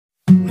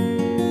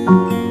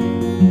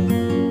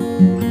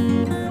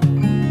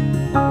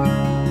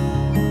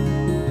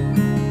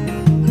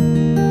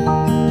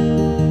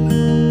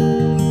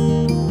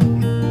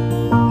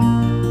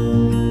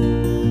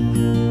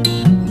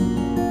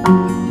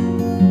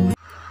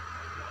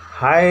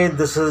Hi,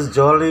 this is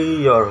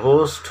Jolly, your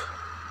host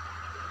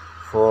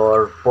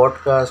for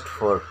Podcast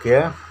for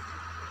Care,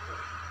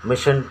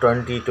 Mission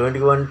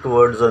 2021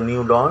 towards a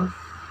new dawn.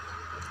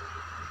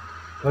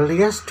 Well,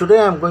 yes, today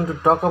I'm going to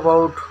talk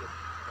about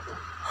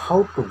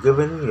how to give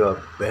in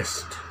your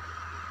best,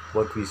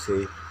 what we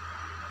say,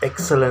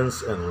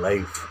 excellence in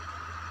life.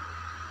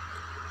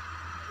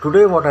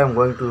 Today, what I'm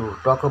going to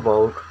talk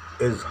about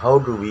is how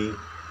do we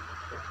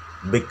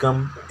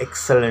become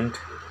excellent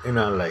in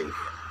our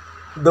life.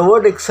 The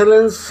word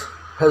excellence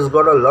has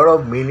got a lot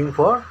of meaning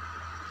for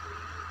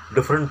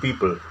different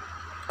people,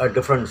 a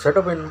different set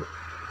of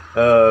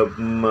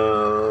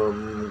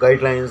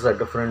guidelines, a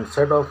different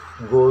set of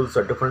goals,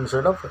 a different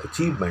set of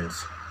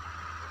achievements.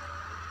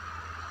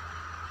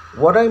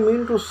 What I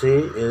mean to say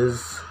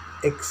is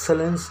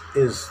excellence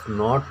is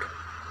not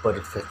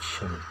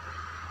perfection.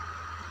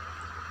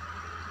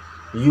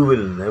 You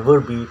will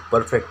never be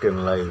perfect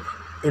in life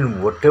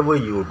in whatever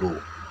you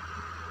do,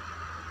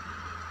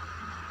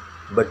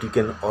 but you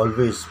can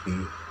always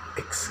be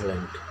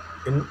excellent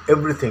in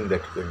everything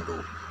that you can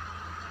do.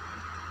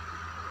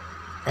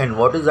 And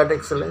what is that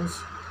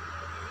excellence?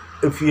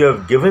 If you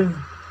have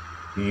given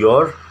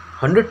your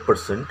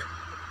 100%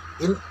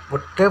 in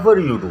whatever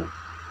you do,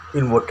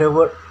 in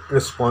whatever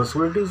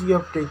responsibilities you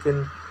have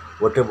taken,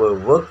 whatever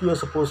work you are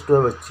supposed to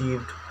have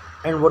achieved,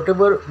 and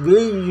whatever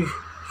way you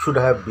should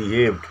have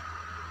behaved,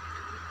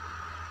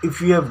 if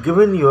you have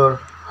given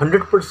your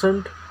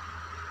 100%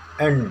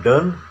 and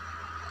done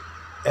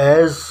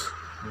as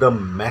the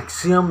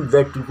maximum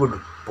that you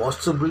could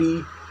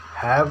possibly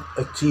have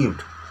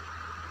achieved,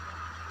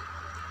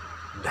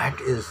 that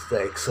is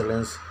the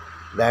excellence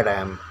that I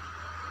am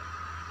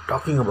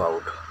talking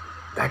about.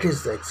 That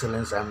is the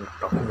excellence I am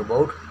talking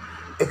about.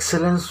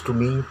 Excellence to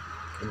me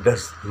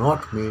does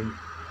not mean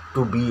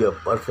to be a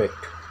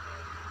perfect.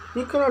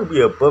 You cannot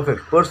be a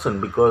perfect person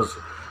because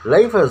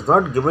life has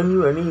not given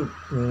you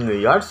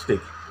any yardstick.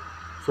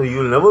 So you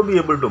will never be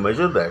able to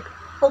measure that.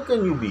 How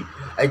can you be?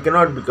 I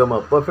cannot become a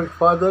perfect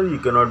father. You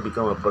cannot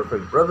become a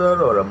perfect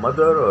brother or a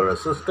mother or a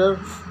sister.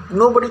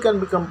 Nobody can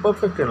become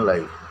perfect in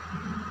life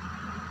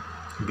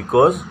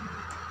because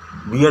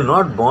we are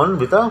not born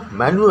with a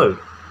manual.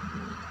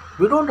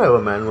 We don't have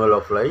a manual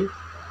of life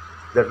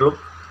that look,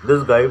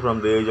 this guy from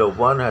the age of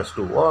 1 has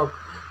to walk,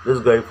 this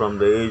guy from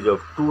the age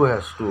of 2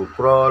 has to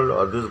crawl,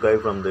 or this guy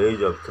from the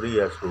age of 3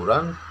 has to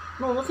run.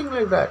 No, nothing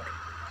like that.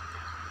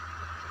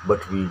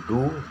 But we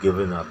do give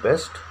in our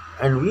best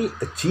and we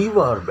achieve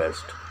our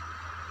best,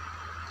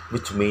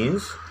 which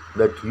means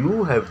that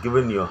you have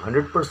given your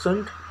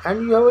 100%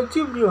 and you have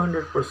achieved your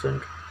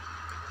 100%.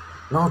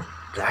 Now,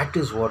 that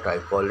is what I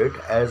call it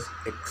as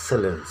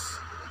excellence.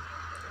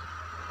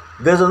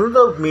 There's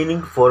another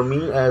meaning for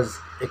me as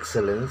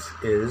excellence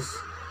is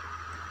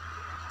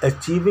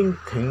achieving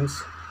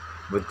things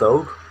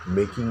without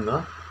making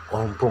a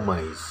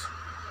compromise.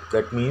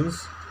 That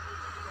means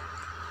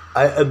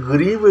I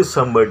agree with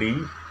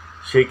somebody,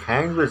 shake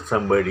hands with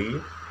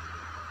somebody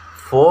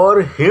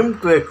for him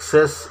to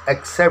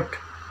accept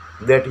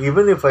that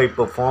even if I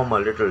perform a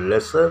little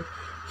lesser,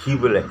 he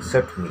will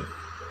accept me.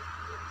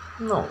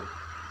 No,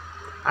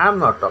 I'm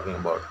not talking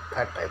about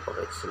that type of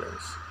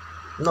excellence.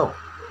 No,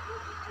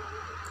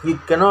 you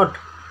cannot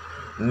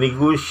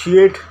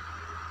negotiate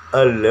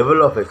a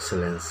level of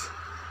excellence.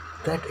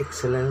 That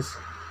excellence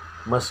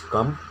must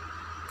come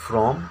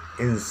from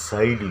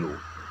inside you.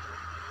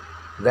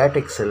 That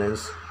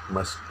excellence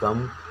must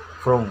come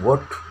from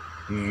what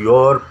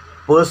your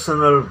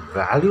personal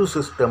value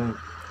system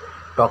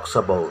talks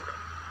about.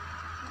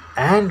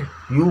 And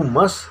you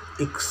must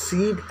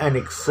exceed and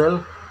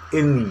excel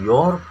in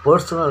your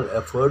personal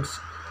efforts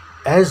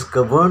as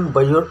governed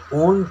by your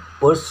own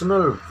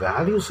personal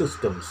value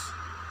systems.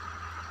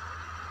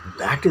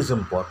 That is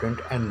important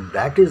and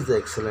that is the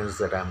excellence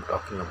that I am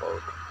talking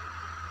about.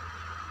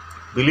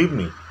 Believe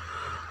me,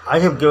 I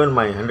have given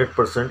my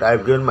 100%, I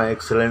have given my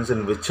excellence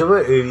in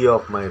whichever area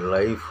of my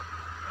life.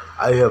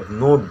 I have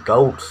no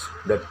doubts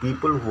that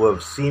people who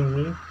have seen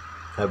me,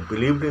 have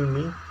believed in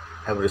me,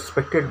 have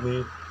respected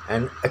me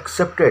and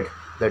accepted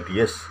that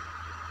yes,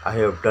 I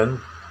have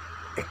done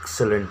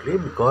excellently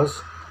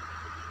because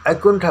I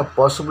couldn't have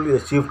possibly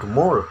achieved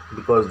more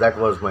because that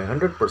was my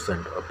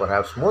 100% or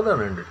perhaps more than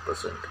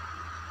 100%.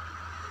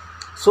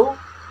 So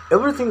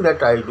everything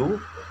that I do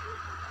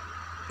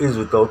is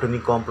without any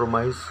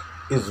compromise,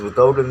 is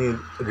without any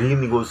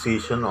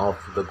renegotiation of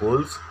the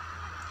goals,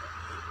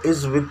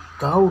 is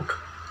without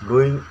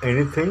doing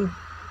anything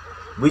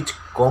which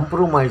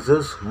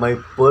compromises my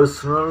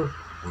personal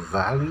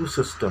value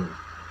system.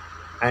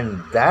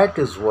 And that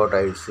is what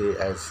I say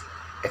as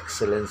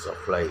excellence of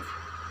life.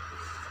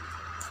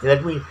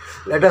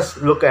 Let us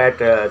look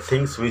at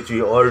things which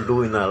we all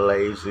do in our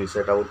lives. We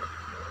set out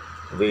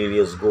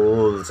various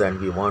goals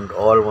and we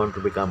all want to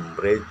become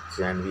rich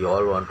and we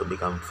all want to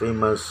become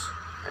famous,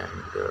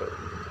 and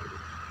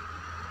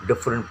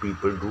different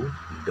people do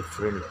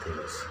different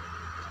things.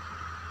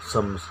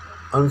 Some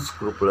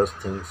unscrupulous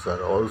things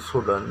are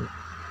also done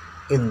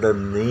in the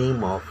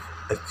name of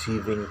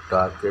achieving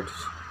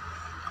targets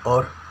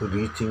or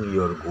reaching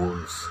your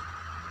goals.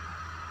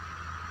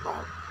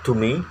 To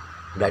me,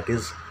 that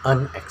is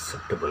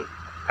unacceptable.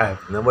 I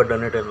have never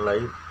done it in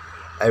life.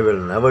 I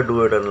will never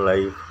do it in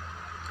life.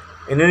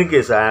 In any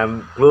case, I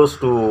am close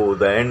to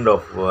the end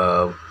of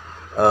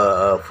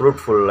a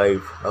fruitful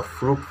life, a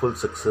fruitful,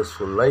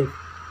 successful life.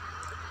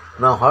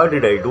 Now, how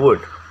did I do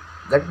it?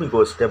 Let me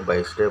go step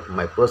by step,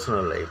 my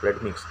personal life.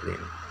 Let me explain.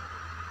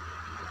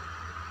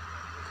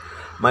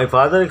 My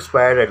father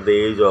expired at the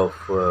age of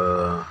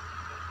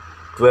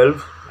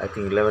 12, I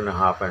think 11 and a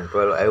half and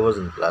 12. I was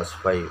in class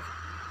 5,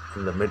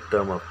 in the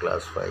midterm of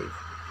class 5.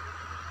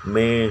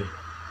 May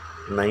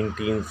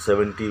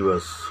 1970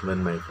 was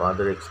when my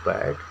father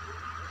expired.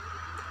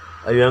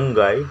 A young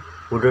guy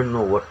who didn't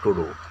know what to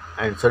do.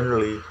 And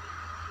suddenly,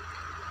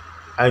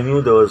 I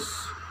knew there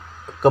was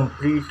a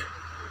complete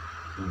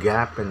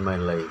gap in my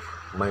life.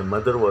 My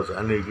mother was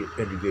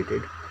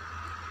uneducated.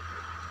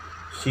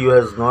 She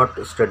has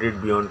not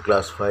studied beyond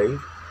class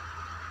 5.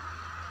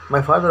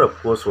 My father, of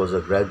course, was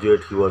a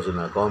graduate. He was in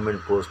a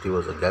government post. He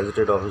was a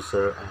gazetted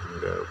officer,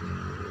 and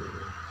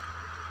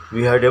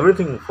we had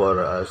everything for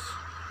us.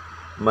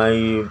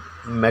 My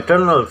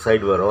maternal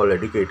side were all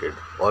educated,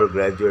 all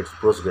graduates,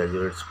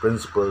 postgraduates,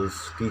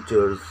 principals,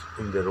 teachers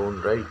in their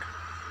own right.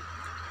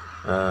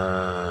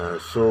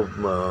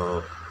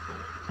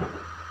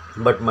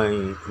 But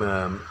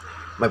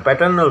my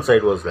paternal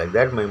side was like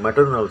that. My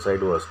maternal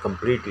side was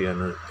completely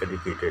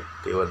uneducated.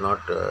 They were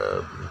not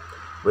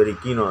very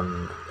keen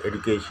on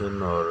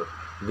education, or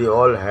they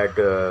all had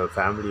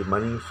family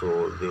money,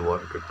 so they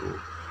wanted to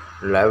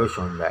lavish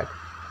on that.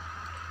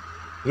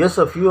 Yes,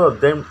 a few of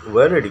them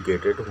were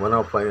educated. One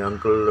of my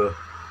uncle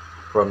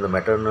from the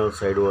maternal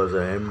side was a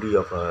MD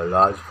of a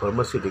large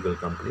pharmaceutical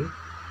company,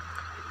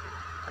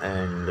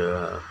 and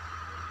the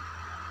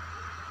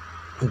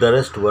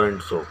rest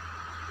weren't so.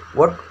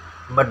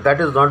 But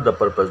that is not the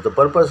purpose. The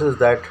purpose is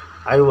that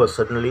I was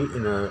suddenly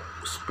in a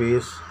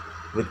space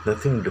with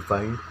nothing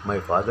defined. My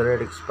father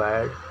had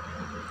expired,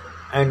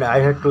 and I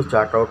had to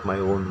chart out my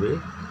own way.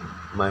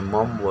 My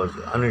mom was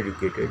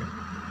uneducated,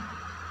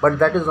 but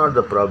that is not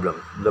the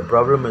problem. The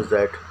problem is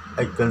that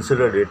I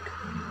considered it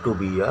to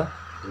be a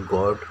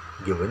God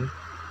given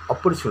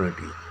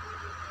opportunity.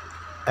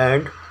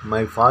 And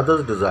my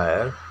father's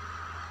desire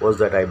was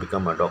that I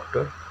become a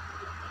doctor.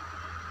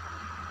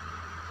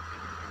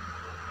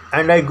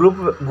 And I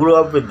grew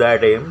up with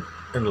that aim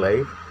in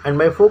life, and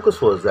my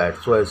focus was that.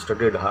 So I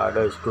studied hard.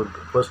 I stood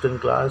first in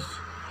class,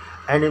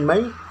 and in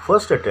my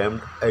first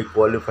attempt, I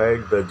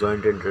qualified the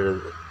joint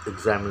entrance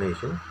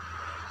examination.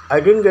 I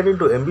didn't get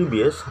into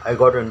MBBS. I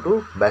got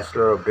into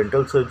Bachelor of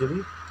Dental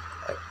Surgery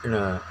in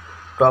a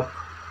top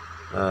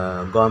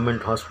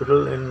government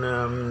hospital in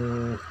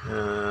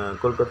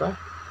Kolkata.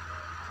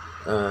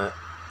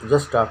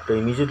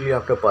 Immediately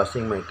after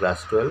passing my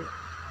class 12,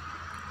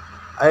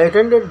 I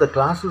attended the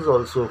classes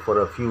also for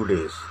a few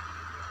days.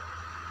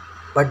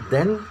 But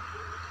then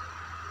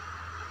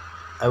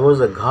I was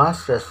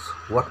aghast as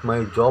what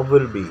my job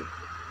will be.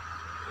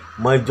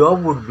 My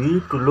job would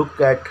be to look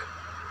at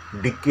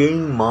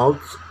decaying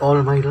mouths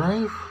all my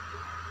life.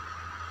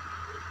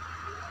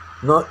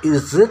 Now,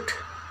 is it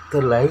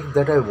the life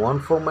that I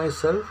want for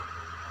myself?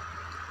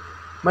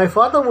 My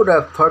father would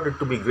have thought it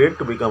to be great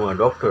to become a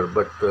doctor,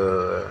 but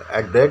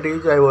at that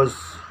age I was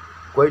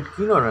quite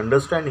keen on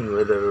understanding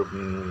whether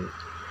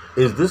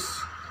is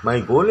this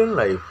my goal in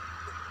life,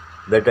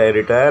 that I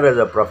retire as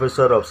a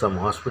professor of some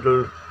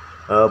hospital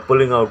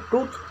pulling out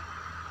tooth?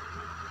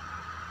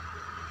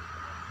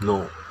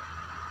 No,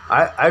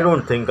 I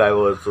don't think I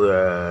was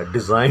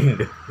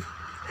designed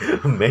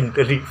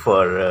mentally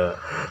for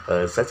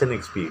such an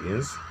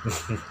experience.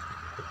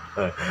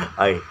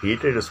 I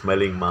hated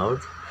smelling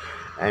mouth,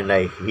 and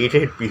I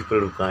hated people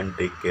who can't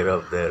take care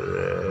of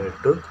their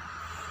tooth.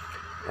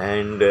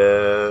 And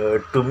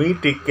to me,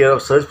 take care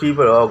of such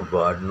people, oh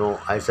God, no.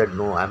 I said,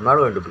 no, I'm not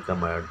going to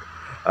become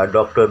a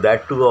doctor,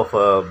 that too of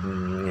a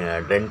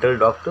dental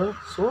doctor.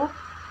 So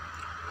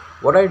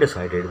what I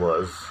decided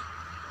was,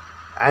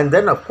 and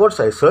then of course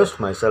I searched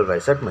myself. I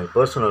set my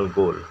personal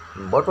goal.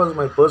 What was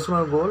my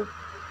personal goal?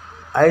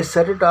 I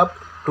set it up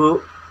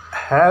to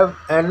have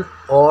an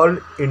all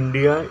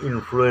India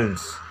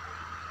influence,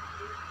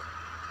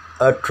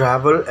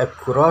 travel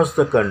across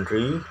the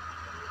country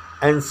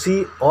and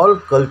see all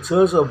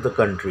cultures of the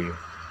country.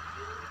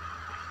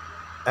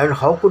 And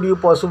how could you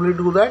possibly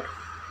do that?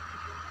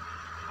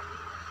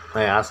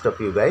 I asked a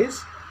few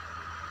guys,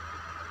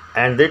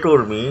 and they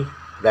told me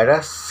that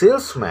a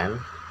salesman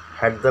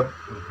had the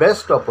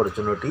best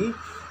opportunity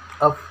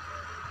of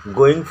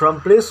going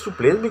from place to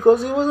place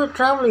because he was a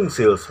traveling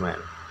salesman.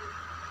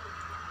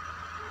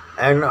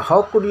 And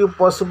how could you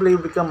possibly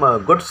become a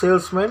good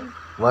salesman?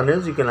 One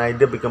is, you can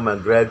either become a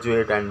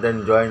graduate and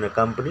then join a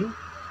company,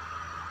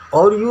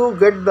 or you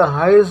get the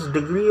highest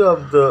degree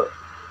of the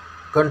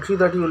country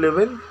that you live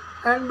in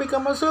and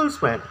become a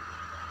salesman.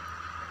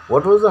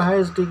 What was the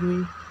highest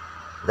degree?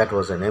 That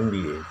was an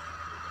MBA.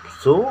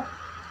 So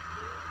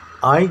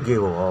I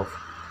gave off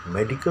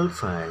medical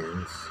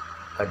science,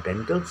 a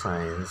dental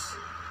science,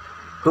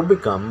 to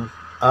become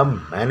a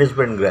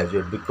management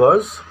graduate,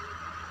 because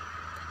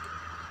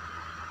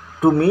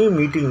To me,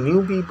 meeting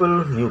new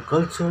people, new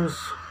cultures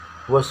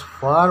was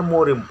far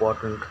more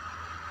important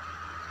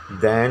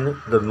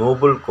than the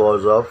noble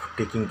cause of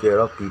taking care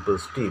of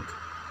people's teeth.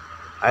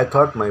 I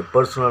thought my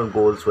personal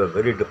goals were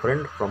very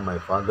different from my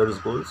father's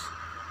goals.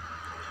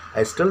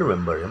 I still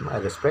remember him, I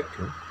respect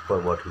him for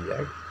what he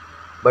had.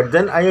 But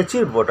then I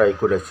achieved what I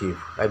could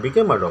achieve. I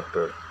became a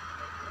doctor.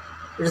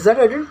 It's that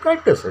I didn't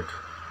practice it.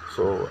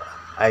 So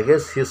I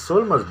guess his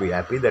soul must be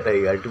happy that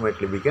I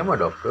ultimately became a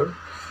doctor.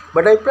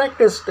 But I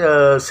practiced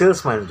a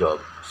salesman job.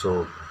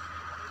 So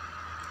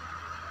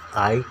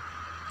I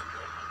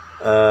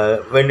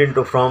went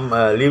into from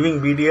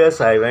leaving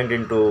BDS, I went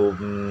into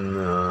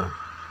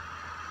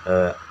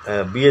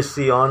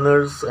BSc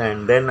honors,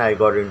 and then I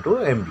got into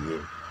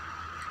MBA.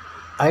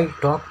 I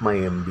taught my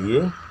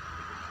MBA,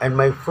 and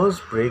my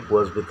first break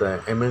was with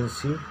a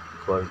MNC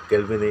called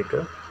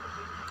Kelvinator.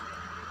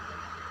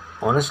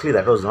 Honestly,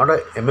 that was not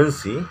a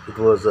MNC, it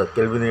was a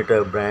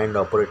Kelvinator brand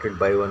operated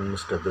by one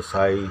Mr.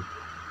 Desai,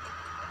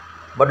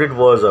 but it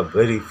was a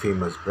very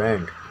famous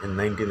brand. In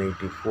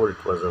 1984,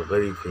 it was a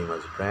very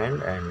famous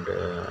brand, and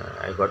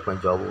I got my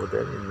job over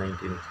there in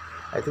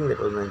I think that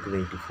was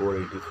 1984,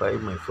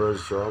 85, my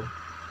first job.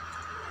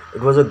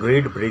 It was a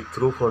great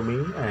breakthrough for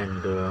me,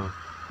 and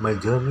my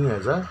journey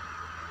as a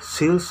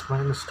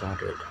salesman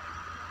started.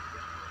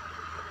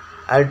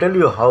 I'll tell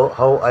you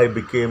how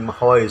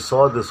I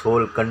saw this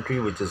whole country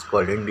which is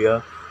called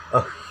India,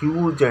 a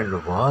huge and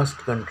vast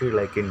country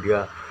like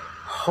India.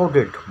 How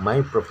did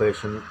my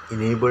profession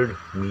enabled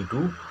me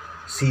to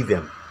see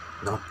them?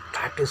 Now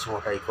that is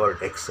what I call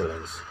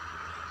excellence.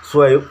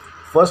 So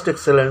first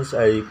excellence,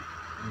 I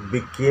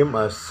became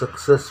a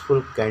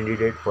successful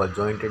candidate for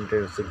joint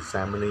entrance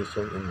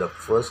examination in the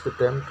first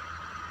attempt.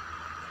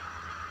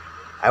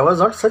 I was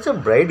not such a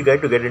bright guy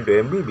to get into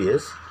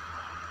MBBS,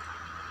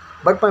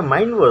 but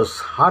my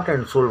heart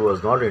and soul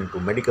was not into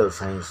medical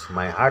science.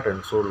 My heart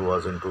and soul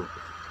was into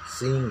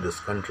seeing this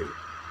country.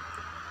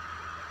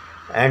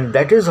 And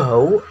that is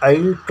how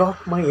I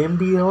taught my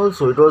MBA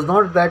also. It was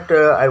not that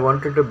I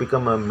wanted to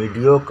become a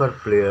mediocre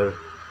player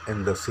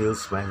in the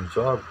salesman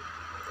job.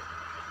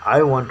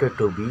 I wanted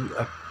to be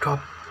a top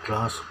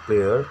class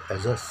player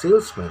as a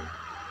salesman.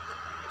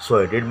 So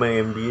I did my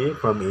MBA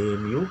from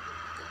AMU.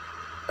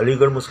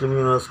 Aligarh Muslim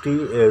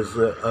University is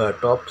a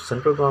top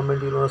central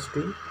government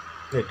university.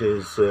 It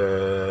is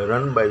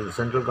run by the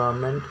central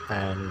government,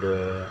 and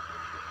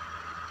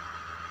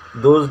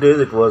those days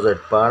it was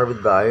at par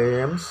with the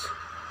IIMs.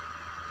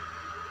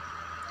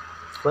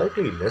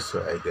 Slightly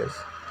lesser, I guess.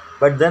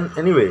 But then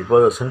anyway, it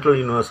was a central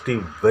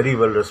university, very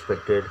well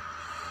respected,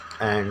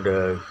 and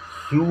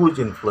huge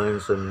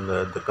influence in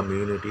the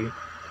community.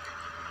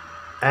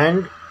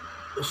 And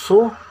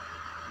so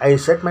I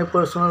set my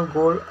personal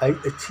goal, I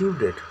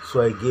achieved it.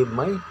 So I gave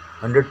my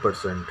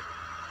 100%.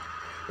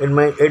 In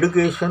my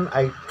education,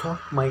 I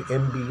taught my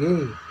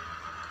MBA.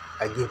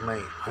 I gave my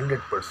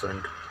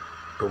 100%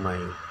 to my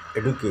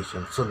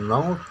education. So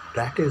now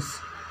that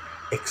is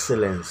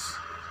excellence.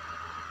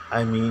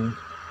 I mean,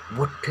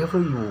 whatever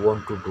you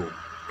want to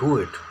do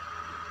it,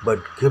 but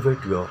give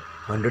it your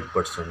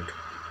 100%.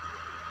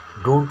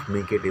 Don't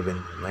make it even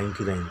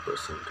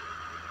 99%.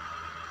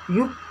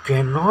 You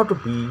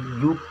cannot be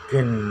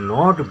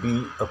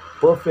a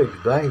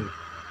perfect guy.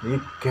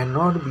 You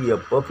cannot be a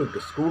perfect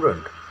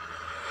student.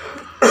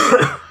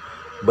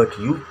 But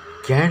you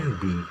can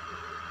be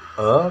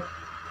a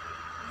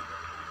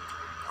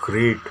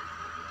great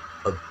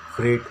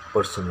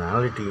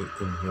personality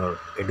in your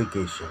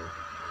education.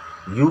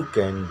 You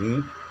can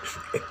be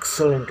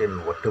excellent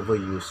in whatever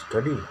you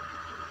study.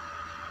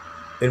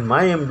 In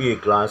my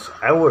MBA class,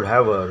 I would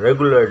have a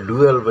regular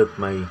duel with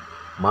my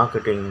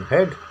marketing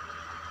head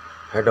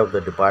of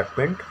the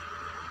department.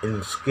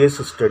 In case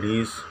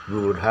studies, we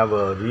would have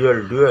a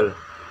real duel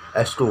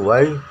as to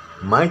why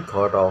my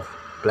thought of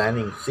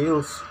planning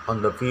sales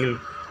on the field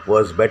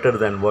was better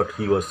than what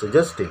he was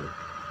suggesting.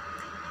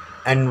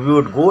 And we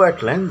would go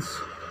at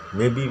lengths.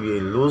 Maybe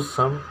we'll lose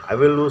some, I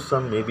will lose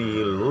some, maybe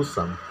he'll lose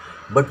some.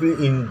 But we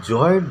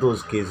enjoyed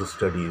those case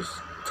studies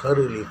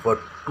thoroughly. For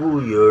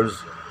 2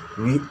 years,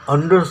 we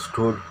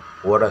understood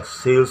what a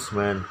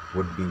salesman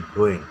would be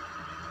doing.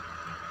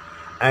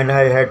 And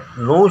I had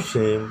no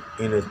shame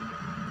in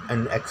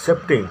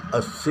accepting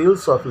a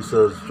sales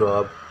officer's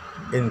job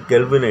in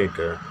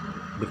Kelvinator,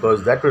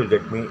 because that will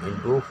get me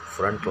into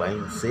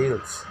frontline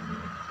sales.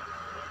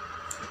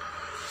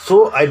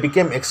 So I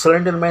became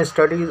excellent in my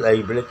studies.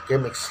 I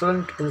became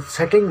excellent in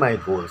setting my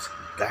goals.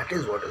 That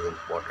is what is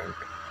important.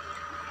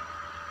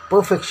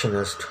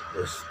 Perfectionist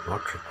is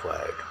not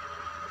required.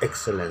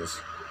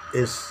 Excellence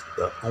is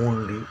the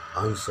only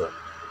answer.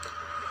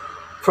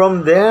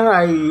 From there,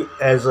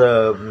 as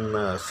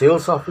a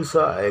sales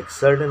officer, I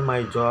excelled in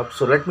my job.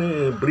 So let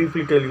me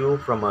briefly tell you,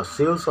 from a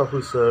sales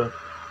officer,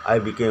 I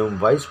became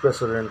vice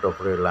president of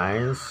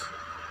Reliance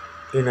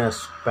in a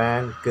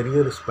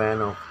career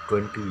span of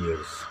 20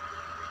 years.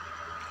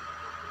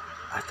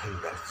 I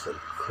think that's a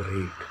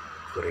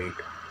great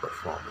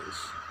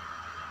performance.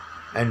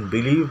 And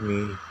believe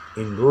me,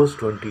 in those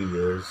 20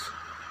 years,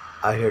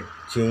 I had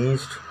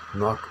changed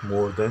not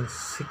more than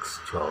 6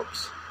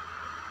 jobs.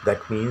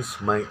 That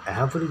means my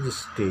average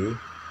stay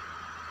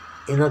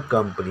in a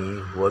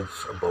company was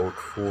about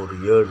 4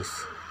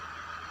 years.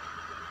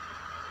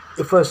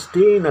 If a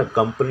stay in a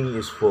company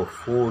is for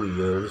 4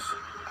 years,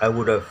 I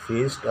would have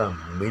faced a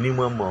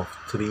minimum of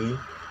 3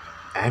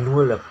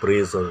 annual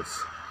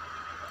appraisals.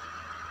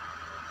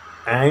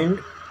 And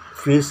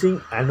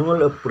facing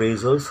annual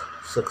appraisals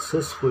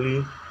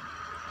successfully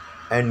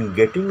and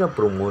getting a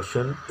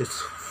promotion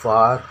is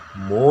far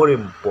more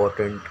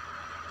important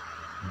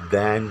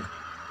than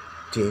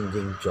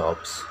changing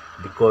jobs,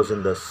 because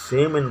in the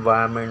same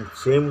environment,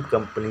 same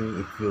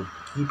company, if you're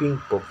keeping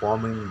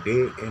performing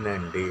day in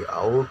and day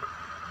out,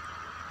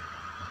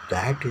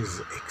 that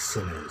is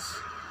excellence.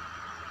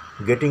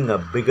 Getting a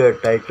bigger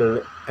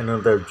title,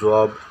 another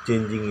job,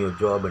 changing your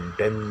job in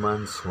 10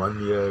 months, 1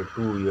 year,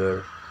 2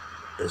 year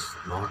is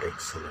not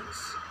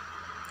excellence.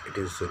 It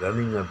is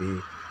running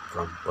away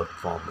from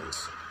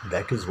performance.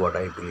 That is what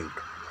I believed.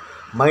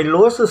 My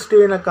lowest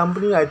stay in a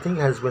company, I think,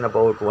 has been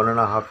about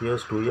 1.5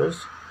 years, 2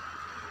 years.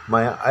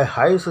 My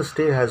highest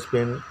stay has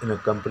been in a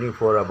company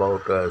for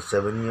about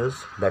 7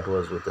 years. That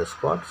was with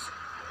Escorts.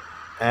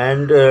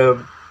 And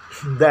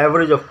the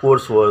average, of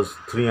course, was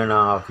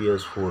 3.5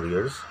 years, 4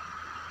 years.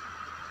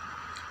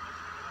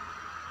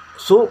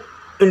 So,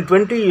 in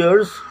 20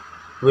 years,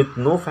 with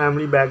no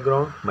family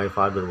background, my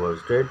father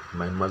was dead,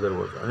 my mother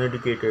was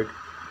uneducated,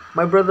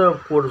 my brother,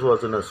 of course,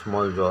 was in a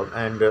small job,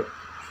 and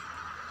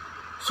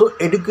so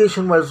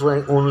education was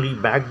my only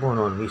backbone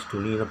on which to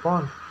lean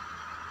upon.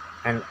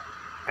 And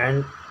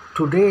and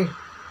today,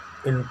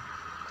 in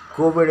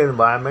COVID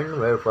environment,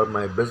 where for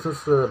my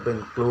businesses have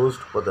been closed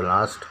for the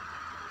last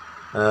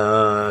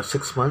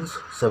 6 months,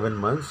 7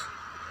 months,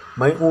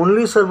 my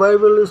only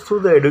survival is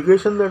through the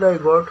education that I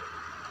got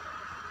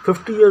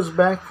 50 years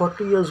back,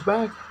 40 years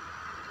back,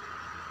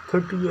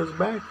 30 years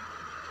back.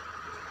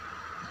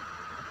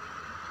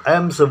 I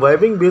am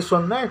surviving based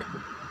on that.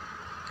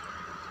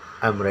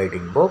 I am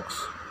writing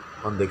books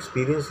on the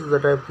experiences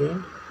that I've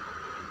gained.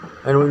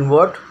 And in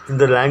what? In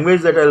the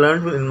language that I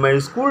learned in my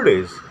school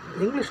days,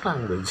 English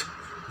language.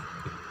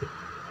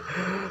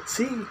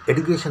 See,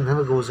 education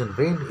never goes in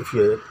vain if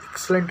you're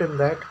excellent in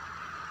that.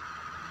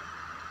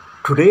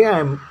 Today I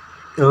am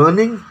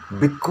earning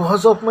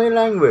because of my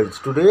language.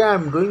 Today I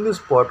am doing this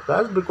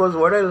podcast because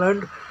what I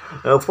learned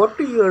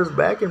 40 years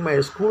back in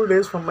my school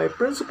days from my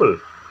principal.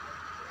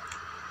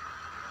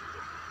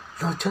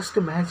 Now just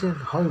imagine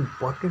how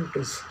important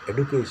is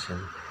education.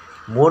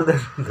 More than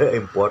the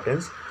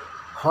importance,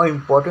 how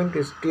important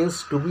it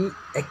is to be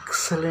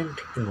excellent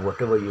in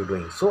whatever you're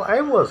doing. So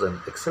I was an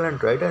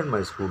excellent writer in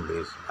my school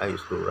days. I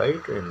used to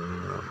write in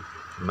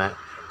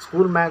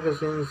school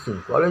magazines,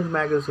 in college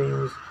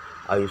magazines.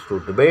 I used to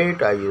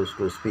debate. I used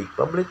to speak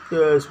public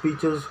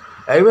speeches.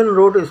 I even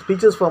wrote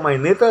speeches for my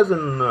netas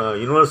in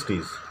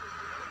universities.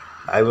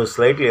 I was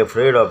slightly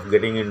afraid of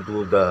getting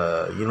into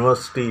the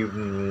university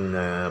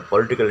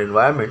political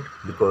environment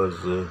because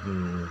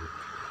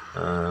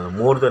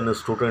more than a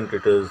student,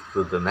 it is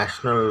the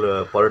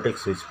national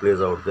politics which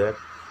plays out there,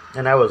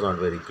 and I was not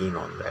very keen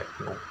on that.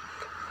 No,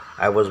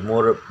 I was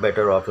more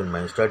better off in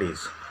my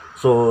studies.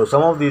 So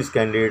some of these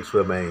candidates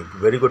were my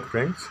very good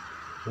friends.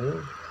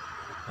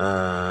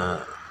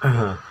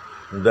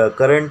 The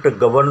current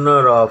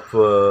governor of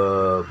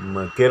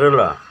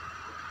Kerala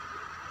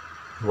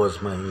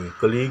was my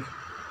colleague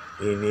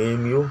in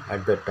AMU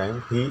at that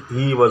time.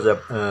 He was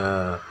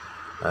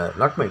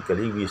not my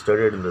colleague. We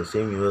studied in the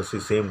same university,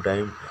 same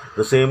time.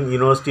 The same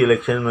university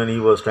election when he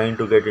was trying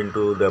to get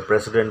into the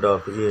president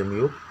of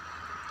AMU,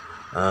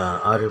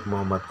 Arif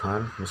Muhammad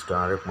Khan, Mr.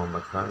 Arif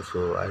Muhammad Khan.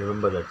 So I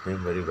remember that name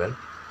very well,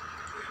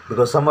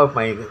 because some of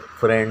my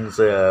friends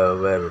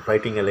were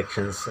fighting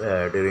elections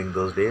during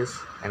those days,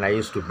 and I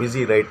used to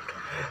busy write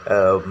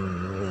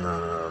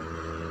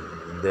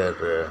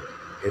their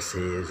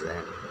essays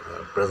and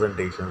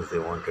presentations they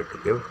wanted to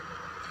give,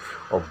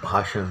 or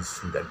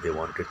bhashans that they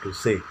wanted to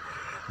say.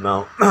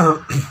 Now,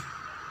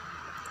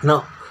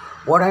 now,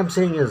 what I'm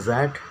saying is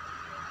that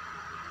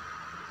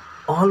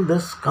all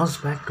this comes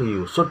back to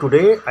you. So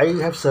today I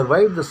have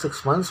survived the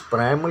 6 months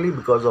primarily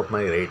because of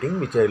my writing,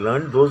 which I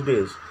learned those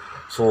days.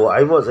 So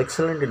I was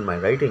excellent in my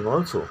writing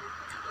also.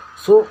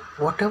 So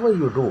whatever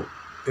you do,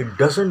 it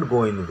doesn't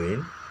go in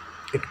vain.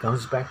 It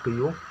comes back to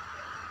you,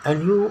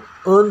 and you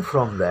earn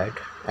from that,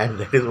 and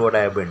that is what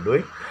I have been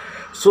doing.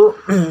 So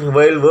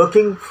while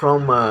working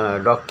from a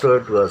doctor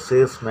to a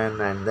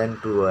salesman and then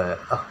to a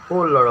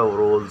whole lot of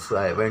roles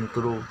I went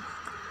through,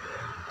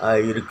 I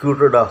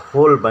recruited a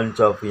whole bunch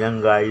of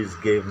young guys,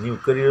 gave new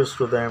careers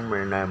to them,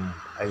 and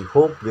I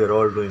hope they're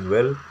all doing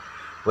well.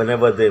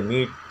 Whenever they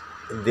meet,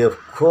 they of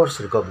course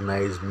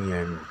recognize me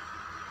and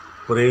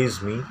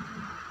praise me.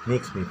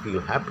 Makes me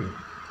feel happy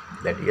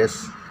that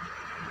yes,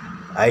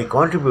 I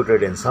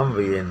contributed in some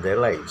way in their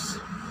lives.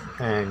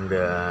 And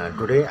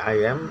today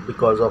I am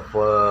because of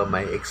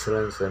my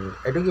excellence in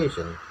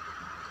education.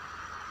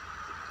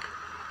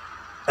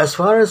 As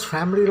far as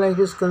family life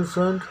is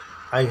concerned,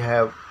 I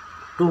have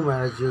 2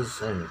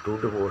 marriages and 2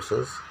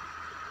 divorces.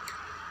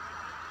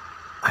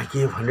 I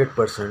gave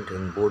 100%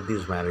 in both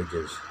these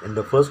marriages. In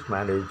the first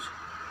marriage,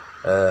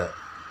 uh,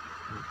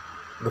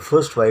 the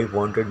first wife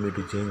wanted me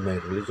to change my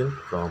religion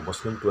from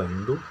Muslim to a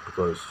Hindu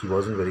because she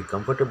wasn't very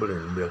comfortable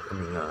in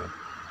becoming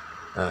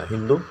a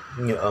Hindu,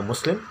 a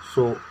Muslim.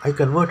 So I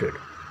converted.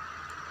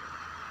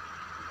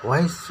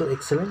 Why is so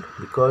excellent?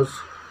 Because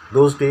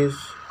those days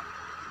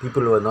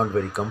people were not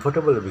very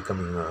comfortable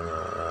becoming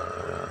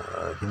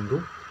a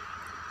Hindu.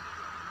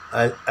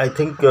 I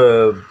think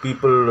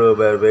people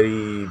were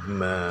very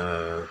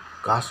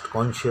caste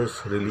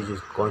conscious,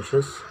 religious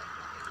conscious.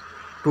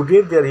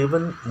 Today they are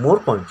even more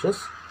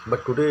conscious,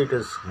 but today it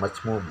is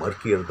much more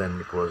murkier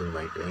than it was in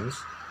my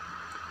times.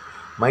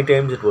 My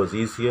times it was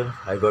easier,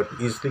 I got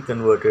easily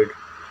converted,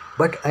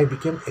 but I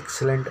became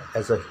excellent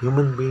as a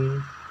human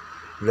being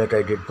that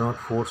I did not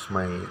force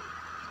my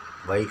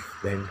wife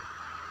then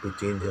to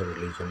change her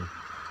religion.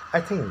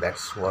 I think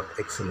that's what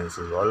excellence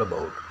is all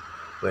about.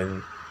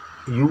 When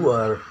you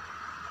are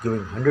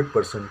giving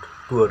 100%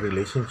 to a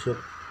relationship,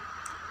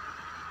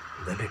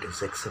 then it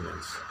is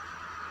excellence.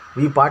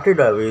 We parted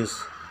our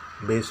ways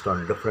based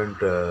on different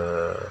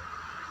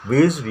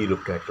ways we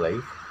looked at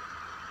life.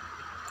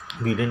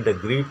 We didn't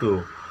agree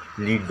to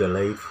lead the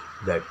life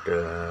that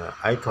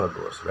I thought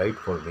was right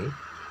for me.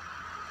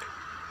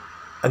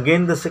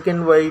 Again, the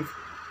second wife,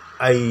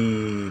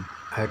 I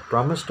had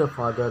promised her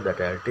father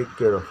that I'll take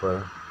care of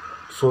her.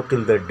 So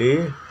till the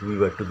day we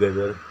were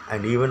together,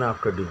 and even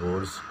after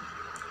divorce,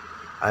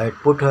 I had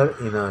put her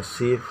in a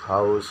safe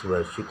house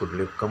where she could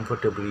live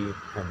comfortably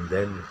and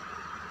then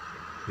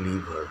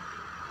leave her.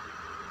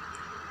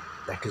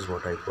 That is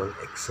what I call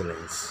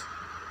excellence.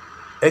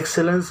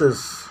 Excellence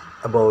is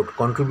about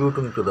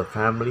contributing to the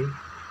family.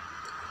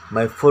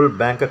 My full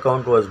bank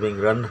account was being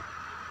run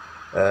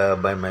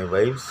by my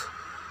wives.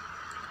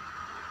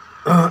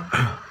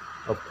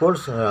 Of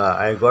course,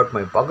 I got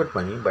my pocket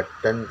money, but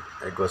then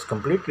it was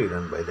completely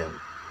run by them.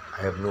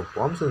 I have no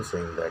qualms in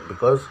saying that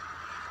because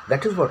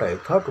that is what I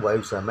thought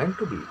wives are meant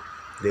to be.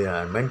 They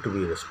are meant to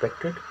be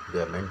respected, they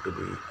are meant to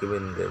be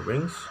given their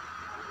wings.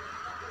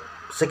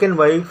 Second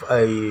wife,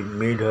 I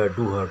made her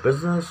do her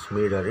business,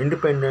 made her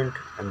independent,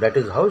 and that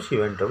is how she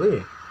went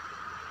away.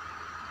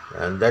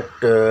 And that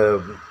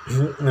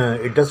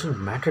it doesn't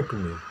matter to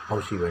me how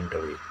she went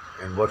away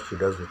and what she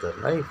does with her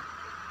life.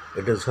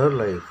 It is her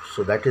life.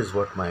 So that is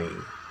what my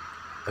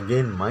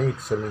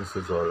excellence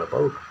is all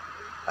about.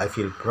 I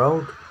feel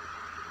proud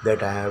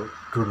that I have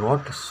to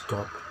not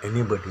stop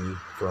anybody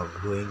from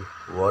doing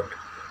what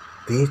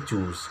they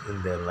choose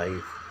in their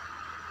life.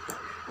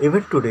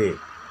 Even today,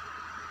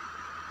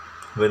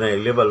 when I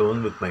live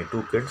alone with my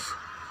two kids,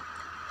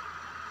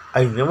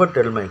 I never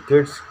tell my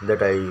kids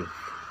that I've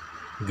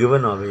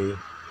given away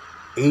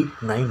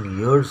 8-9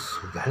 years,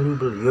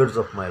 valuable years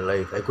of my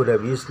life. I could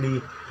have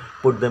easily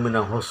put them in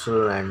a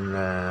hostel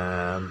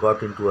and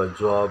got into a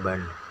job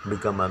and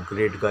become a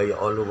great guy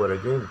all over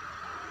again.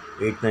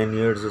 8-9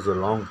 years is a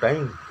long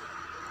time,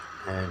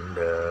 and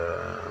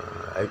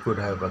I could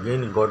have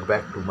again got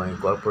back to my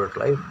corporate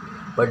life.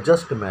 But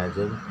just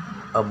imagine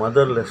a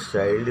motherless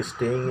child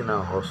staying in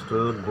a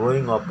hostel,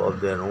 growing up of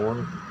their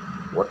own.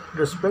 What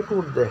respect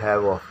would they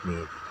have of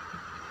me?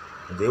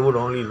 They would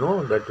only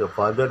know that your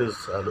father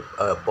is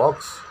a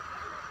box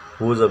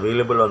who is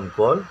available on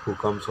call, who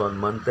comes on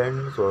month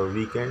ends or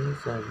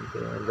weekends, and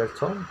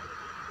that's all.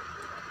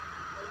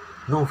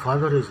 No,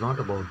 father is not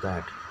about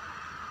that.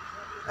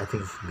 I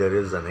think there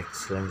is an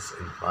excellence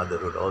in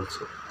fatherhood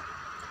also.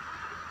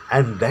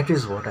 And that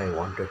is what I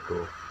wanted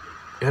to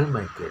tell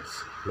my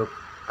kids. Look,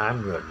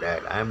 I'm your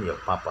dad, I'm your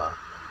papa,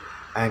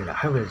 and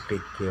I will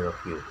take care of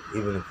you.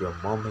 Even if your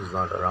mom is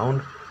not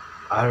around,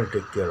 I'll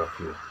take care of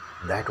you.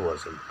 That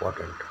was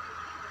important.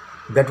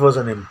 That was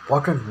an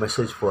important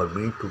message for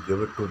me to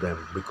give it to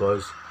them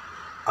because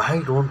I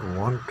don't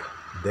want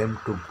them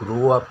to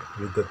grow up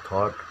with the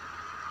thought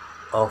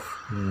of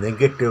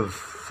negative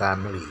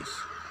families.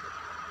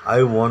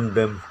 I want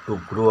them to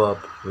grow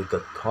up with the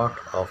thought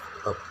of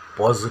a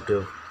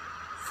positive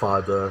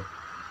father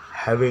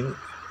having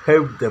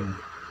helped them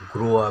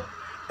grow up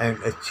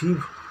and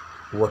achieve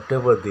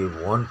whatever they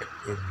want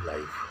in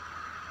life.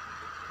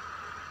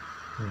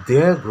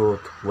 Their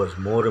growth was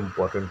more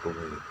important to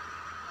me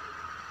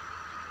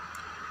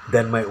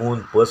than my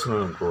own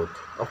personal growth.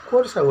 Of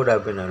course, I would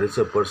have been a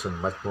richer person,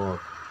 much more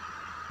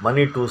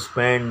money to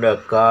spend, a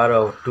car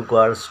or two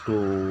cars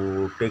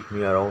to take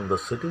me around the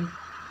city.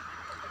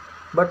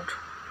 But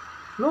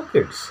no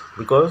kids,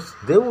 because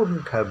they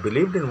wouldn't have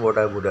believed in what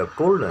I would have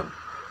told them.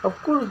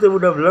 Of course, they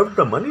would have loved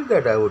the money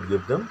that I would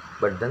give them,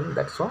 but then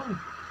that's all.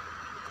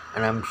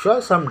 And I'm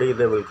sure someday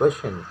they will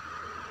question,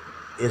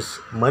 is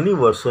money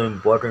was so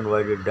important,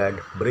 why did dad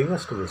bring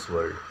us to this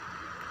world?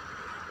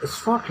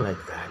 It's not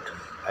like that.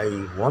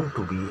 I want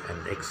to be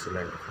an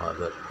excellent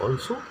father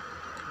also.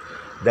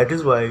 That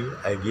is why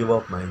I gave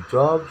up my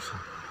jobs.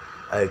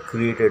 I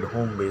created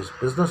home based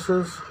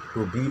businesses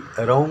to be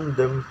around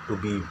them, to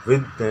be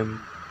with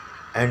them,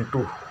 and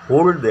to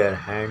hold their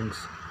hands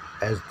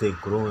as they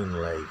grow in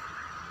life.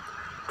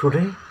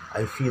 Today,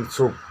 I feel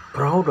so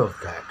proud of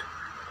that.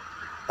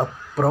 A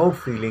proud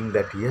feeling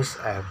that yes,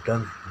 I have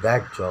done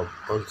that job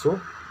also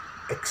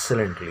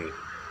excellently.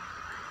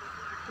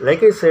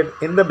 Like I said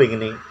in the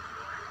beginning,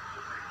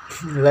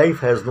 life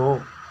has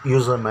no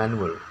user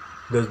manual.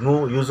 There's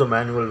no user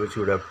manual which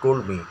would have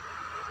told me,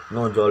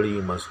 no, Jolly,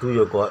 you must do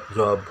your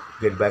job,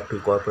 get back to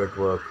corporate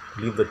work,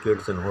 leave the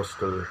kids in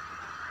hostel,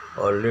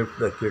 or leave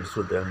the kids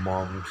with their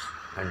moms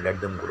and let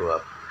them grow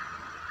up.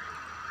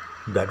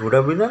 That would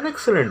have been an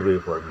excellent way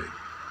for me.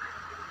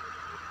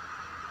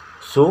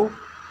 So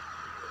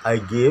I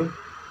gave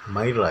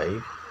my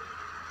life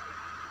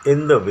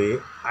in the way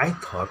I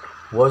thought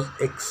was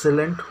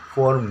excellent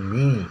for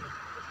me.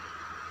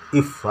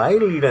 If I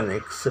lead an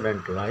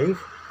excellent life,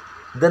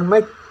 then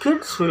my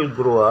kids will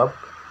grow up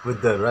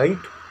with the right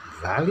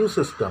value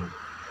system.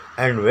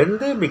 And when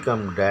they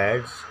become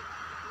dads,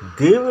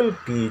 they will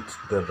teach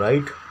the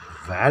right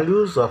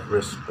values of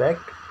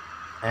respect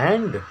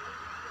and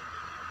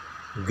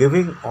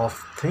giving of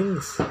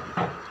things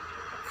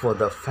for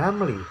the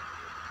family.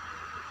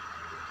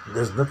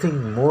 There's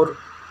nothing more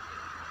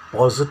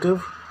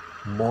positive,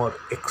 more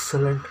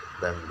excellent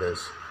than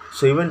this.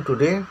 So even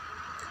today,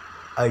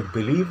 I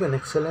believe in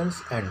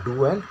excellence and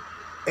do an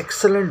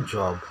excellent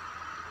job.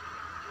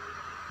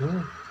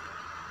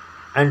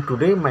 And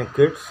today my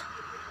kids,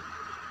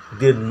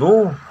 they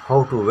know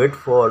how to wait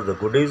for the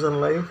good days in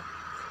life,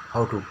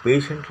 how to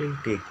patiently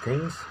take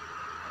things,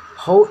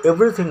 how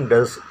everything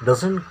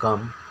doesn't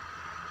come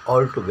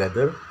all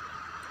together.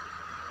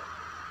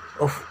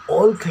 Of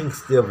all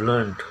things they have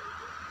learned,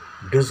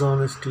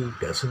 dishonesty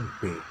doesn't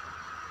pay.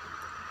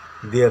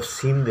 They have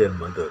seen their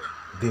mother.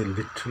 They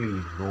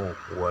literally know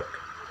what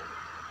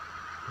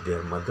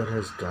their mother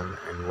has done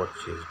and what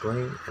she is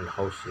doing and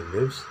how she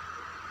lives.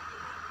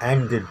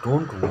 And they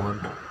don't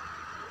want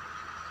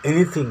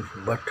anything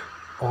but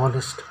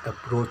honest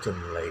approach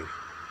in life.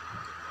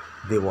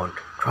 They want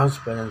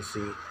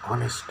transparency,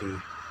 honesty,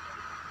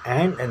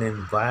 and an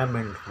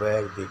environment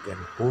where they can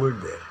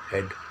hold their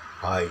head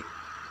high.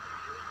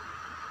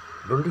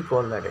 Don't you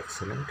call that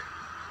excellent?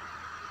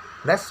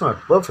 That's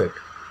not perfect.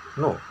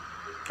 No,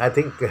 I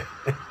think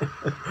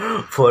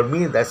for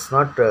me that's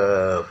not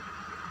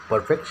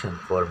perfection.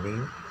 For me,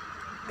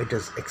 it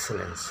is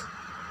excellence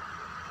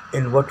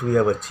in what we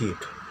have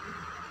achieved.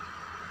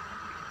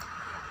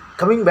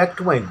 Coming back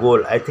to my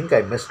goal, I think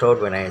I missed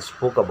out when I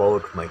spoke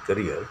about my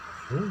career.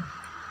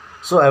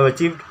 So I've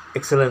achieved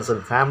excellence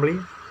in family.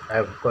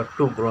 I've got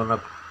two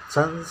grown-up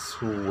sons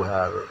who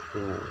are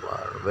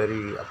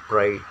very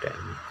upright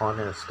and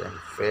honest and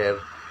fair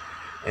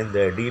in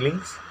their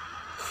dealings.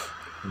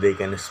 They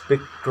can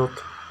speak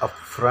truth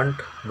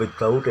upfront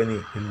without any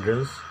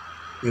hindrance,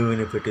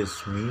 even if it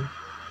is me,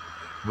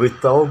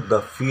 without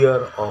the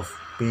fear of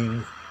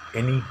being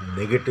any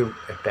negative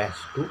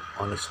attached to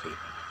honesty.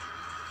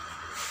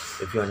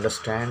 If you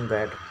understand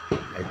that,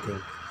 I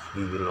think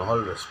we will all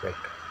respect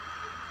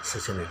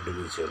such an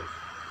individual.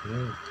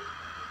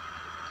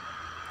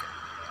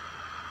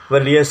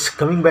 Well, yes,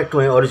 coming back to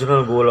my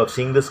original goal of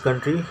seeing this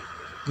country,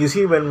 you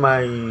see, when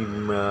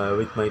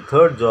with my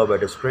third job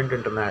at Sprint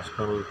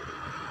International,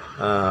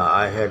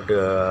 I had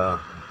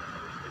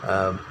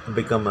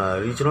become a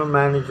regional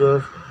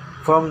manager.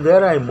 From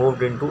there, I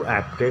moved into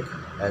Aptech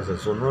as a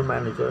zonal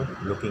manager,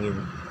 looking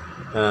in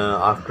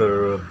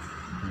after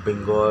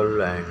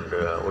Bengal and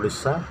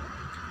Odisha.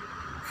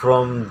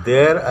 From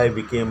there, I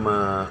became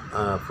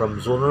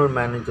from zonal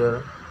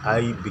manager.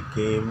 I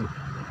became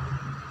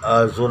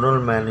a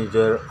zonal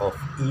manager of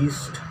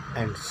East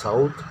and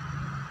South,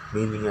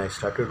 meaning I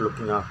started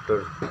looking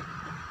after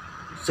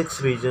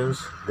 6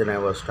 regions. Then I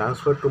was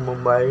transferred to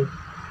Mumbai,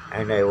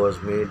 and I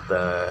was made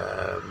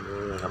the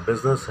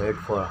business head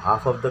for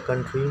half of the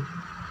country,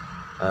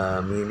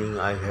 meaning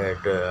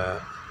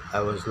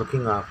I was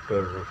looking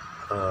after,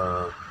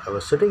 I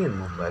was sitting in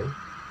Mumbai,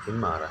 in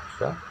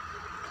Maharashtra.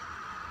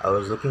 I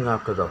was looking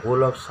after the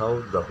whole of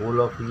South, the whole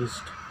of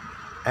East,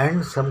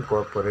 and some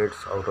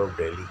corporates out of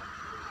Delhi.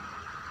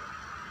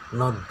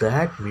 Now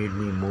that made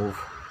me move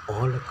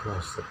all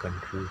across the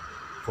country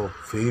for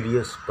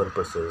various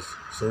purposes.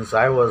 Since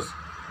I was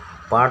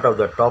part of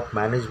the top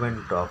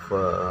management of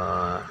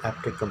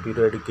Aptech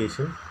Computer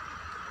Education,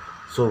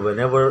 so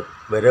wherever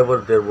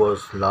there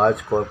was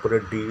large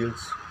corporate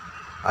deals,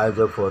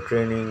 either for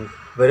training,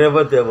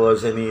 wherever there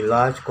was any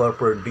large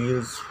corporate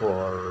deals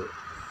for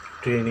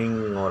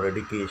training or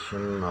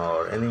education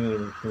or any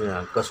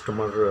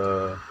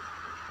customer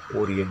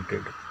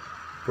oriented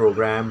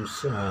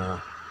programs,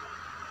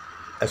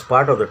 as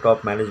part of the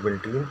top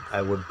management team,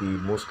 I would be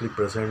mostly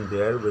present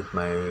there with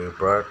my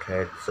product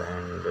heads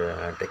and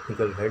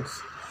technical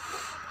heads,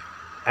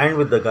 and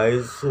with the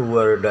guys who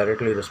were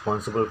directly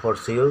responsible for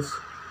sales.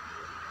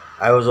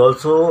 I was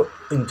also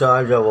in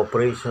charge of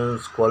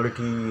operations,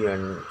 quality,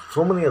 and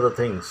so many other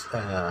things.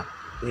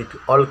 It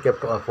all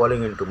kept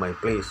falling into my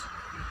place.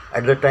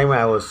 At that time,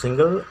 I was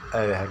single.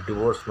 I had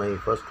divorced my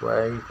first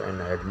wife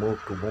and I had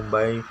moved to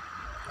Mumbai.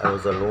 I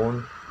was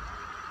alone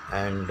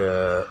and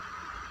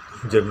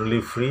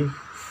generally free.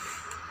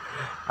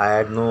 I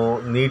had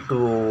no need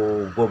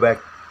to go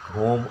back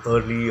home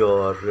early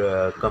or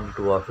come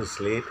to office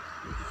late.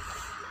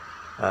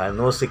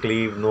 no sick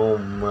leave,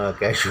 no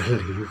casual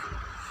leave.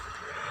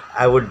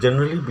 I would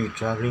generally be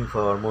traveling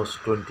for almost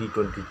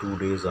 22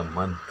 days a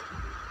month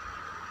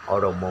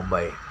out of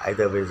Mumbai,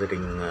 either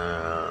visiting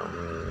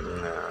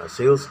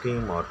sales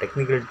team or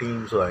technical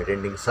teams or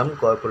attending some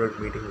corporate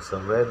meetings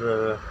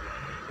somewhere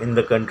in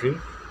the country.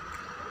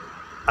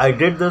 I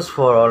did this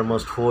for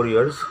almost 4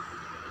 years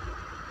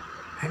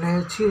and I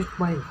achieved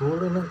my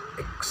goal in an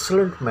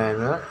excellent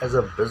manner as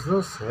a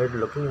business head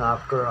looking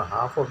after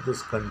half of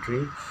this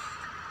country,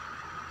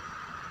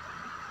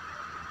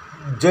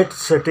 jet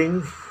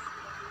setting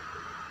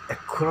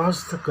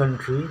across the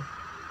country.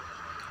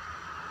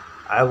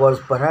 I was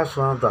perhaps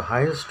one of the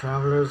highest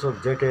travelers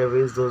of Jet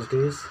Airways those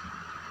days.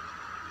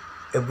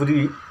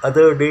 Every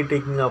other day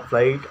taking a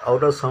flight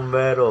out of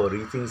somewhere or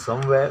reaching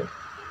somewhere.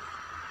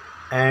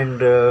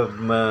 And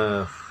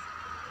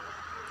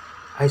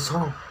I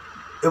saw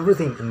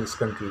everything in this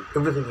country,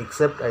 everything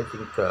except I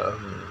think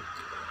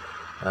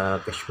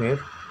Kashmir.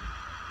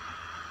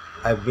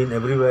 I've been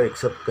everywhere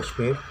except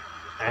Kashmir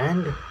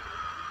and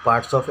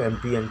parts of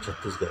MP and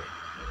Chhattisgarh.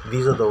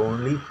 These are the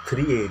only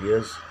three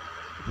areas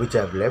which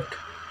I've left.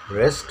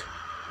 Rest,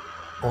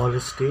 all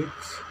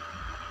states,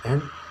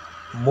 and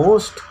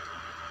most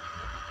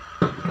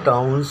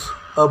towns,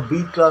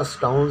 B class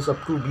towns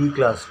up to B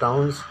class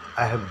towns,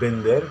 I have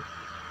been there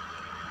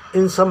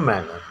in some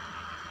manner.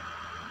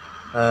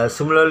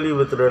 Similarly,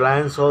 with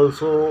Reliance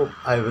also,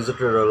 I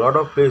visited a lot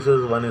of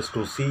places. One is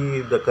to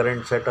see the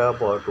current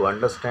setup or to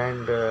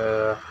understand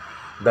the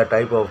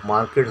type of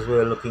markets we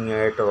are looking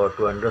at, or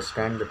to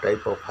understand the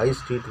type of high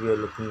street we are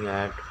looking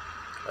at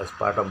as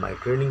part of my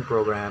training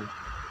program,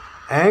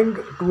 and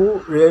to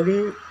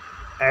really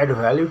add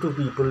value to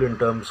people in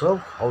terms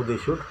of how they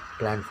should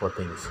plan for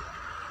things.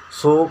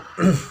 So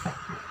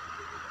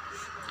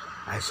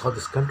I saw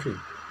this country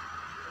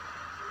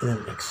in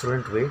an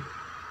excellent way,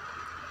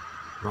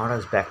 not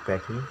as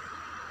backpacking,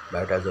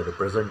 but as a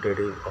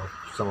representative of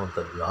some of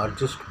the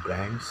largest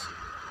brands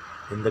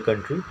in the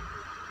country.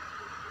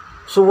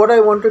 So what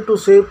I wanted to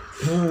say,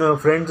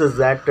 friends, is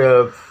that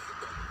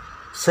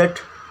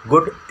set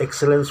good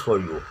excellence for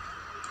you.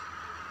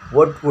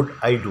 What would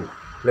I do?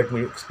 Let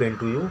me explain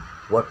to you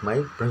what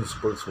my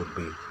principles would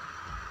be.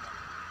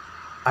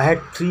 I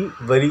had three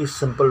very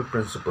simple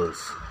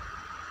principles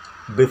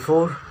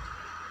before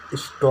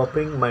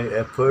stopping my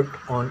effort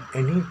on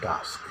any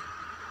task.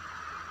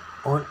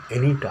 On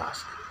any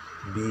task,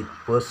 be it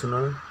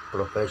personal,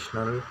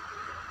 professional,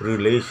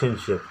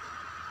 relationship,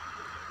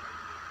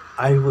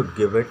 I would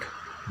give it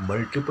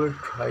multiple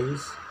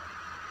tries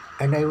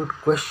and I would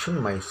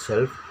question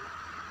myself,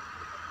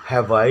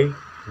 have I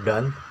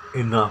done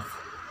enough?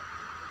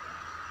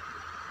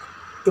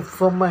 If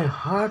from my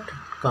heart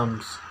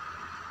comes,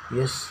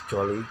 yes,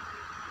 Jolly,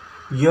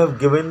 you have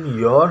given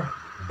your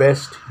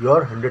best,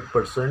 your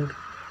 100%,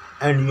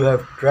 and you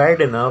have tried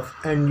enough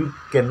and you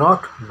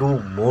cannot do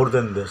more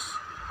than this.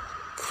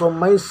 From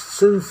my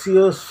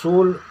sincere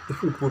soul,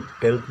 if it would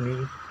tell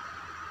me,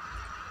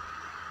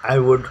 I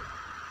would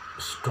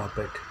stop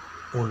it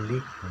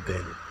only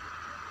then.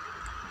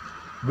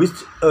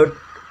 Which at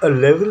a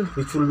level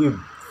which will be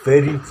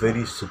very,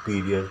 very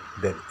superior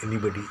than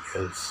anybody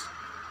else.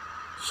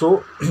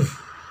 So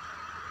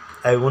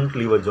I won't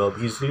leave a job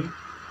easily.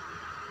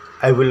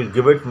 I will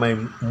give it my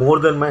more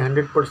than my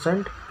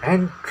 100%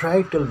 and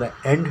try till the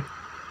end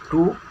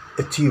to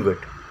achieve it.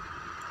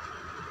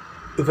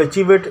 If I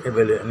achieve it,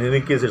 well, in any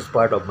case, it's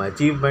part of my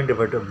achievement. If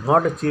I have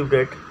not achieved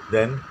it,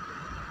 then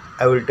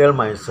I will tell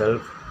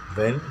myself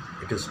when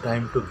it is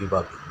time to give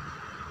up.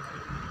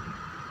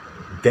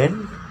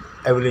 Then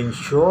I will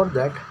ensure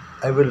that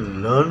I will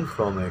learn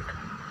from it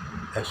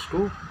as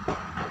to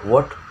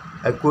what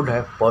I could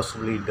have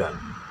possibly done.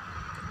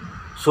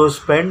 So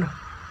spend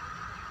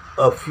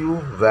a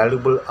few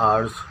valuable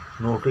hours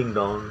noting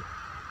down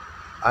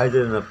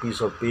either in a piece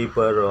of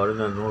paper or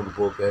in a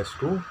notebook as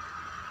to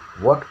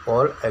what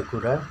all I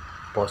could have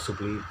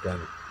possibly done.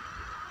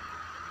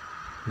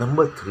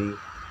 Number 3,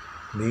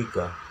 make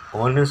a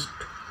honest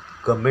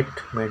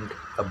commitment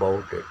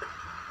about it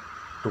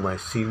to my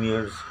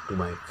seniors, to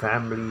my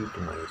family, to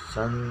my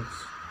sons,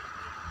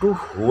 to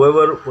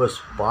whoever was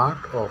part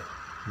of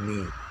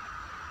me,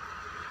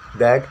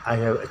 that I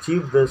have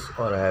achieved this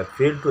or I have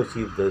failed to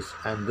achieve this,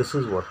 and this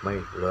is what my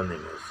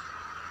learning is.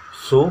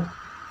 So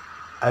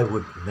I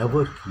would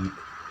never keep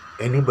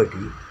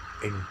anybody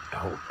in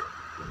doubt.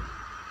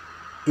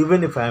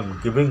 Even if I am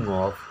giving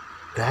off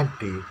that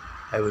day,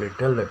 I will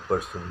tell that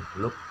person,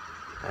 look,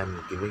 I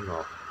am giving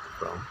off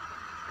from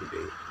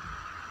today.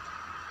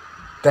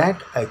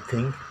 That, I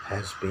think,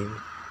 has been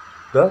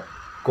the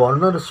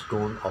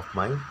cornerstone of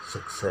my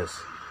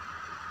success.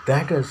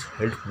 That has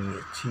helped me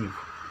achieve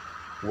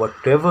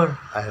whatever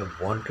I have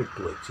wanted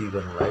to achieve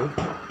in life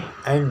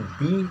and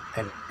be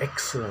an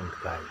excellent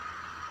guy.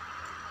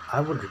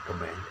 I would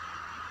recommend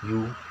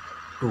you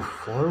to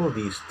follow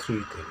these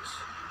 3 things.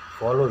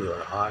 Follow your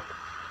heart,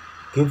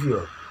 give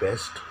your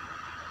best.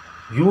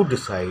 You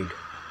decide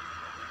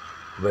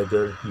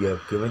whether you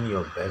have given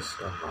your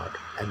best or not,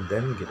 and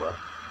then give up.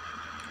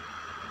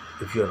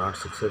 If you are not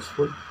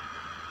successful,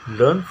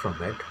 learn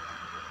from it,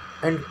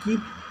 and keep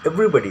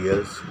everybody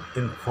else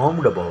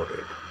informed about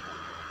it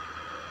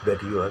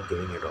that you are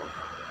giving it off.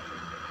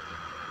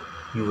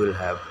 You will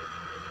have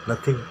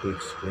nothing to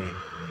explain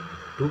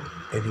to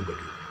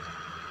anybody.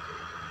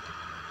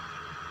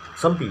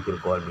 Some people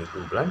call me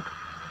too blunt.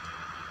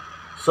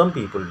 Some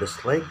people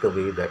dislike the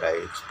way that I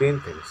explain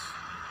things,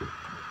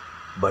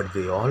 but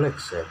they all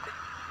accept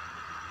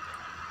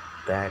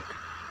that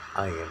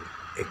I am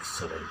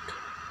excellent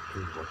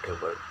in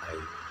whatever I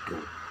do.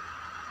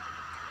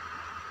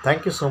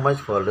 Thank you so much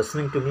for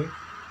listening to me.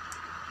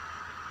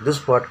 This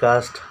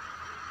podcast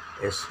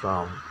is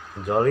from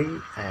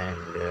Jolly, and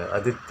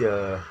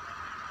Aditya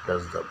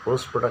does the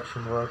post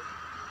production work.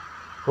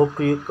 Hope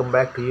to come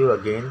back to you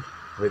again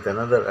with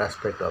another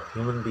aspect of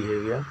human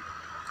behavior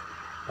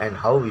and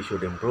how we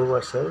should improve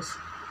ourselves.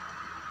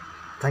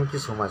 Thank you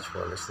so much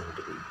for listening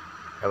to me.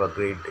 Have a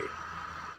great day.